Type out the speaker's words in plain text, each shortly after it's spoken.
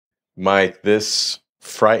Mike, this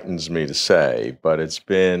frightens me to say, but it's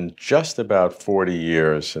been just about 40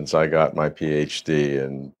 years since I got my PhD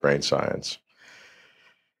in brain science.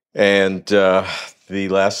 And the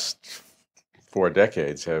last 4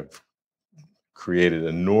 decades have created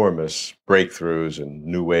enormous breakthroughs and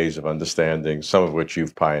new ways of understanding, some of which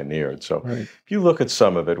you've pioneered. So Right. if you look at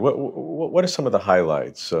some of it, what are some of the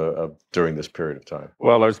highlights during this period of time?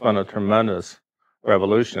 Well, there's been a tremendous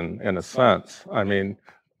revolution in a sense. I mean,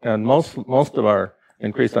 and most of our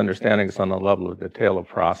increased understanding is on the level of detail of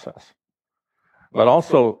process. But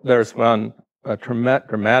also there's been a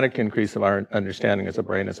dramatic increase of our understanding as a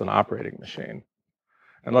brain as an operating machine.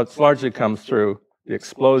 And that largely comes through the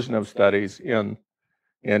explosion of studies in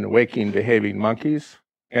waking, behaving monkeys,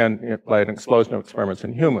 and by an explosion of experiments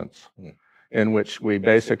in humans, in which we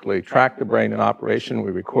basically track the brain in operation, we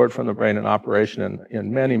record from the brain in operation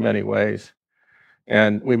in many, many ways,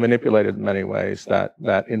 and we manipulate it in many ways that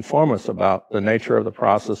inform us about the nature of the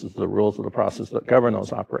processes, the rules of the process that govern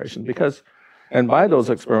those operations. And by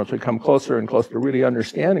those experiments, we come closer and closer to really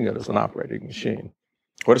understanding it as an operating machine.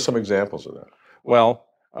 What are some examples of that? Well,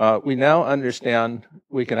 we now understand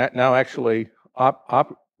we can now actually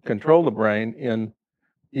control the brain in,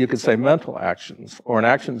 you could say, mental actions, or in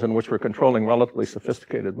actions in which we're controlling relatively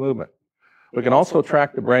sophisticated movement. We can also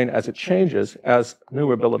track the brain as it changes, as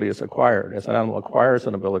new ability is acquired, as an animal acquires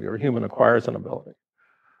an ability or a human acquires an ability.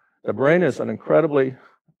 The brain is an incredibly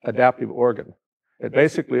adaptive organ. It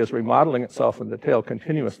basically is remodeling itself in detail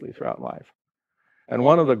continuously throughout life. And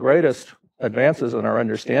one of the greatest advances in our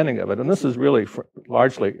understanding of it, and this is really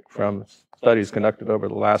largely from studies conducted over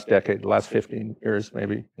the last decade, the last 15 years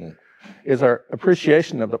maybe, is our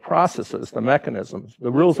appreciation of the processes, the mechanisms,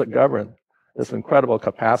 the rules that govern this incredible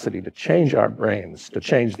capacity to change our brains, to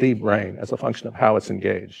change the brain as a function of how it's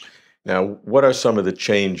engaged. Now, what are some of the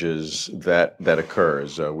changes that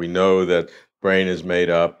occurs? We know that brain is made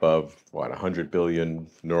up of, 100 billion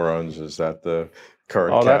neurons? Is that the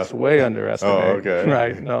current count? That's way underestimated. Oh, okay.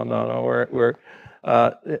 Right. No.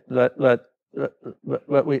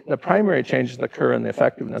 The primary changes occur in the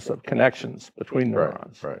effectiveness of connections between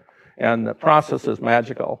neurons. Right. And the process is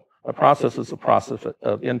magical. The process is a process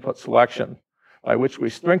of input selection by which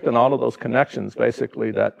we strengthen all of those connections,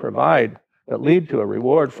 basically, that lead to a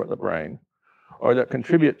reward for the brain, or that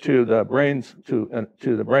contribute to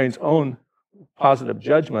the brain's own positive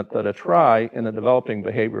judgment that a try in a developing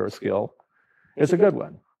behavior or skill is a good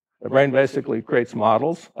one. The brain basically creates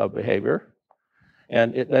models of behavior,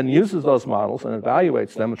 and it then uses those models and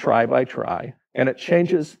evaluates them try by try, and it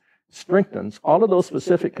strengthens all of those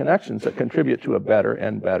specific connections that contribute to a better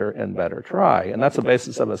and better and better try. And that's the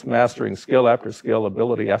basis of us mastering skill after skill,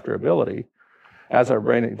 ability after ability, as our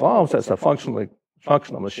brain evolves as a functional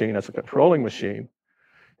machine, as a controlling machine,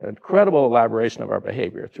 an incredible elaboration of our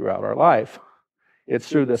behavior throughout our life. It's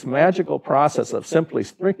through this magical process of simply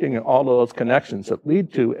strengthening all of those connections that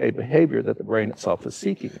lead to a behavior that the brain itself is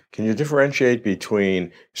seeking. Can you differentiate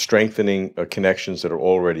between strengthening connections that are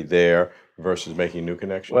already there versus making new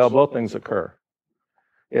connections? Well, both things occur.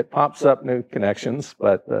 It pops up new connections,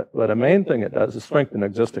 but the main thing it does is strengthen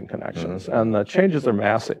existing connections, and the changes are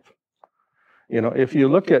massive. If you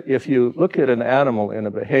look at an animal in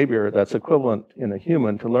a behavior that's equivalent in a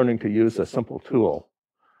human to learning to use a simple tool,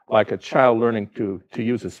 like a child learning to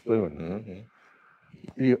use a spoon,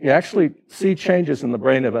 you actually see changes in the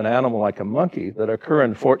brain of an animal like a monkey that occur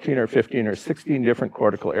in 14 or 15 or 16 different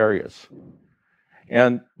cortical areas.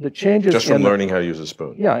 And the changes just from learning how to use a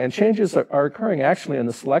spoon. Yeah, and changes are occurring actually in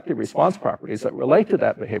the selective response properties that relate to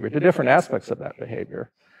that behavior, to different aspects of that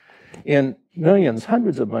behavior, in millions,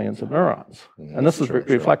 hundreds of millions of neurons. And this is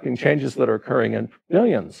reflecting changes that are occurring in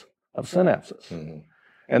billions of synapses.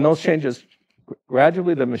 And those changes,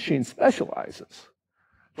 gradually the machine specializes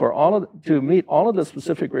to meet all of the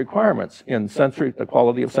specific requirements in the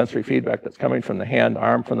quality of sensory feedback that's coming from the hand,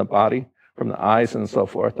 arm, from the body, from the eyes, and so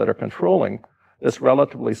forth, that are controlling this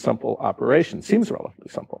relatively simple operation. Seems relatively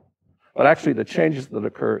simple, but actually the changes that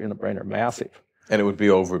occur in the brain are massive. And it would be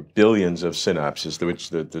over billions of synapses, which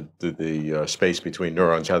the space between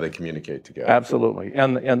neurons, how they communicate together. Absolutely,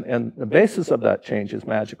 and the basis of that change is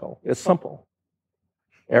magical. It's simple.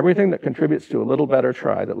 Everything that contributes to a little better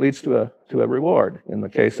try, that leads to a reward. In the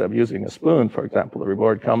case of using a spoon, for example, the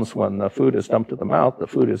reward comes when the food is dumped to the mouth. The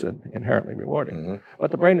food is inherently rewarding. But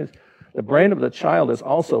the brain of the child is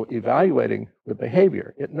also evaluating the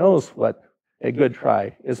behavior. It knows what a good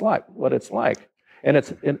try is like, what it's like. And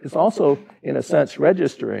it's also, in a sense,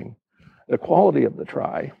 registering the quality of the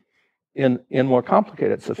try in more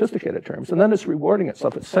complicated, sophisticated terms. And then it's rewarding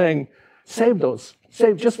itself. It's saying, save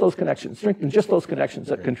just those connections, strengthen just those connections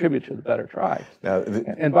that contribute to the better try. Now,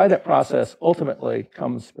 and by that process, ultimately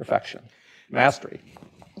comes perfection, mastery.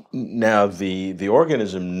 Now, the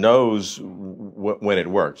organism knows when it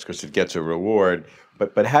works because it gets a reward,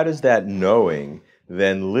 but how does that knowing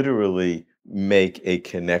then literally make a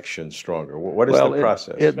connection stronger? What is the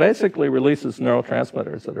process? It basically releases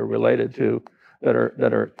neurotransmitters that are related to, that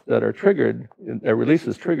are triggered, their release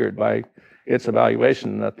is triggered by its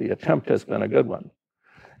evaluation that the attempt has been a good one.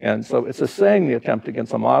 And so it's assaying the attempt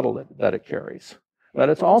against a model that it carries. But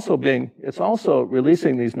it's also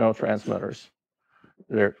releasing these neurotransmitters.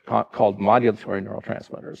 They're called modulatory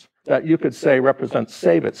neurotransmitters that you could say represent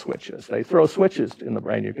save-it switches. They throw switches in the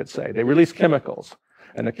brain, you could say. They release chemicals.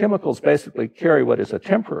 And the chemicals basically carry what is a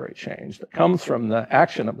temporary change that comes from the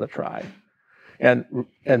action of the try and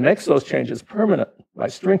makes those changes permanent by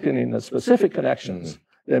strengthening the specific connections,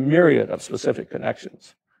 the myriad of specific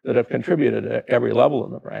connections that have contributed at every level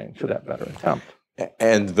in the brain to that better attempt.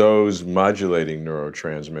 And those modulating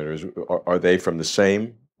neurotransmitters, are they from the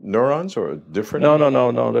same neurons or different?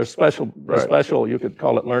 No. They're special. Right. Special, you could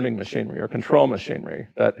call it learning machinery or control machinery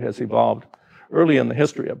that has evolved early in the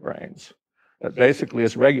history of brains that basically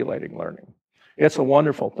is regulating learning. It's a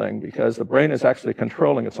wonderful thing because the brain is actually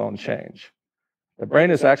controlling its own change. The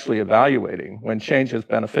brain is actually evaluating when change is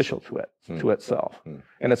beneficial to it, to itself.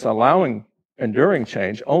 And it's allowing enduring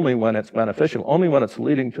change only when it's beneficial, only when it's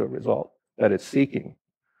leading to a result that it's seeking.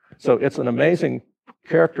 So it's an amazing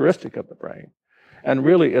characteristic of the brain. And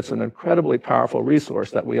really, it's an incredibly powerful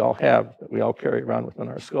resource that we all have, that we all carry around within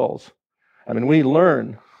our skulls. I mean,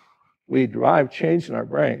 we drive change in our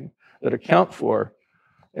brain that account for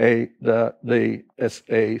a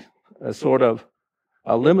sort of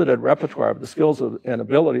a limited repertoire of the skills and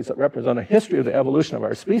abilities that represent a history of the evolution of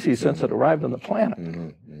our species since it arrived on the planet.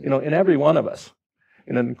 You know, in every one of us,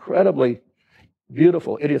 in an incredibly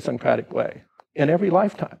beautiful, idiosyncratic way, in every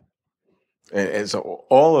lifetime. And so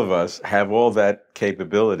all of us have all that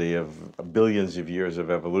capability of billions of years of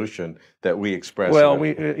evolution that we express. Well,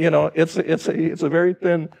 it's a very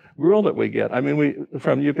thin gruel that we get. I mean,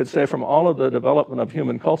 you could say from all of the development of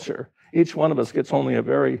human culture, each one of us gets only a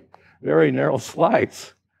very, very narrow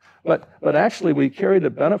slice. But actually, we carry the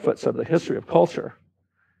benefits of the history of culture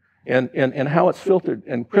and how it's filtered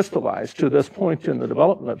and crystallized to this point in the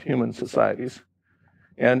development of human societies.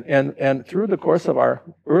 And through the course of our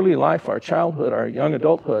early life, our childhood, our young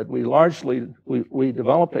adulthood, we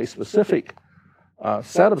develop a specific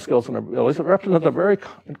set of skills and abilities that represent a very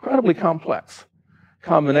incredibly complex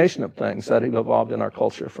combination of things that have evolved in our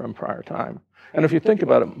culture from prior time. And if you think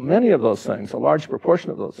about it, many of those things, a large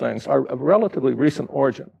proportion of those things, are of relatively recent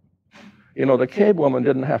origin. You know, the cave woman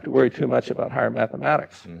didn't have to worry too much about higher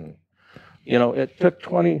mathematics. You know, it took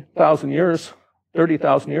 20,000 years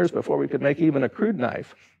 30,000 years before we could make even a crude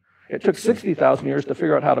knife. It took 60,000 years to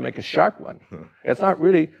figure out how to make a sharp one. It's not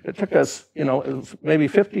really, it took us, it was maybe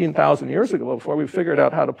 15,000 years ago before we figured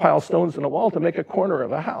out how to pile stones in a wall to make a corner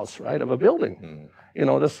of a house, right, of a building.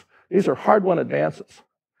 These are hard-won advances.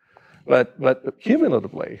 But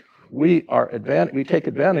cumulatively, we take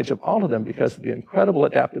advantage of all of them because of the incredible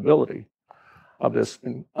adaptability of this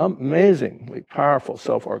amazingly powerful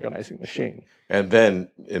self-organizing machine. And then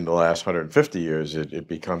in the last 150 years, it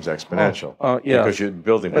becomes exponential. Yeah. Because you're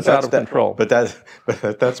building. It's out of control. But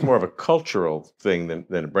that's more of a cultural thing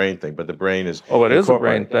than a brain thing. But the brain is. Oh, it is a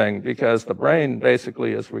brain thing because the brain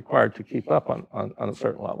basically is required to keep up on a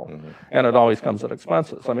certain level. And it always comes at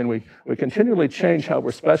expenses. I mean, we continually change how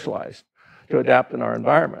we're specialized to adapt in our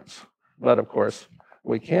environments. But of course,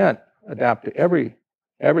 we can't adapt to every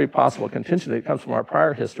possible contingency that comes from our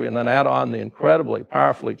prior history and then add on the incredibly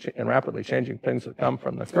powerfully and rapidly changing things that come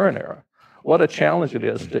from the current era. What a challenge it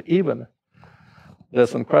is to even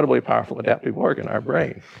this incredibly powerful adaptive organ, our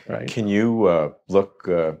brain, right? Can you look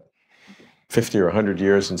 50 or 100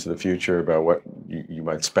 years into the future about what you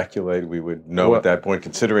might speculate we would know at that point,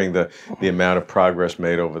 considering the amount of progress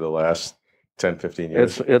made over the last 10, 15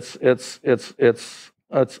 years?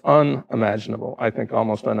 It's unimaginable, I think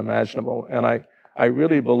almost unimaginable. And I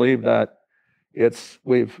really believe that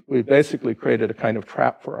we've basically created a kind of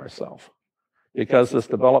trap for ourselves because this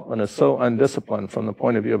development is so undisciplined from the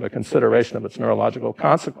point of view of a consideration of its neurological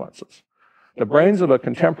consequences. The brains of a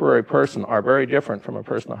contemporary person are very different from a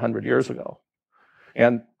person 100 years ago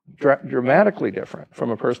and dramatically different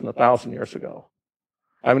from a person 1,000 years ago.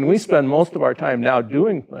 I mean, we spend most of our time now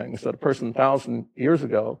doing things that a person 1,000 years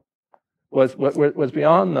ago was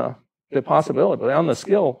beyond the possibility, beyond the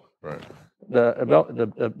skill. Right.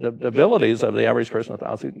 The abilities of the average person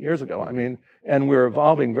 1,000 years ago. I mean, and we're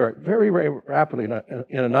evolving very, very, very rapidly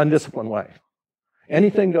in an undisciplined way.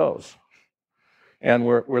 Anything goes. And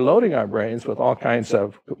we're loading our brains with all kinds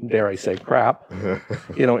of, dare I say, crap,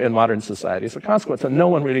 in modern society. It's a consequence, and no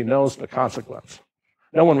one really knows the consequence.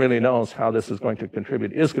 No one really knows how this is going to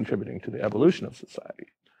is contributing to the evolution of society,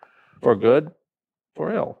 for good,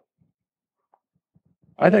 for ill.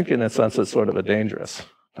 I think, in a sense, it's sort of a dangerous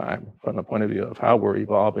time from the point of view of how we're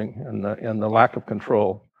evolving and the lack of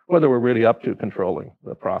control, whether we're really up to controlling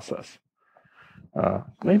the process.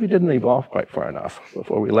 Maybe didn't evolve quite far enough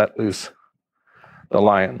before we let loose the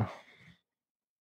lion.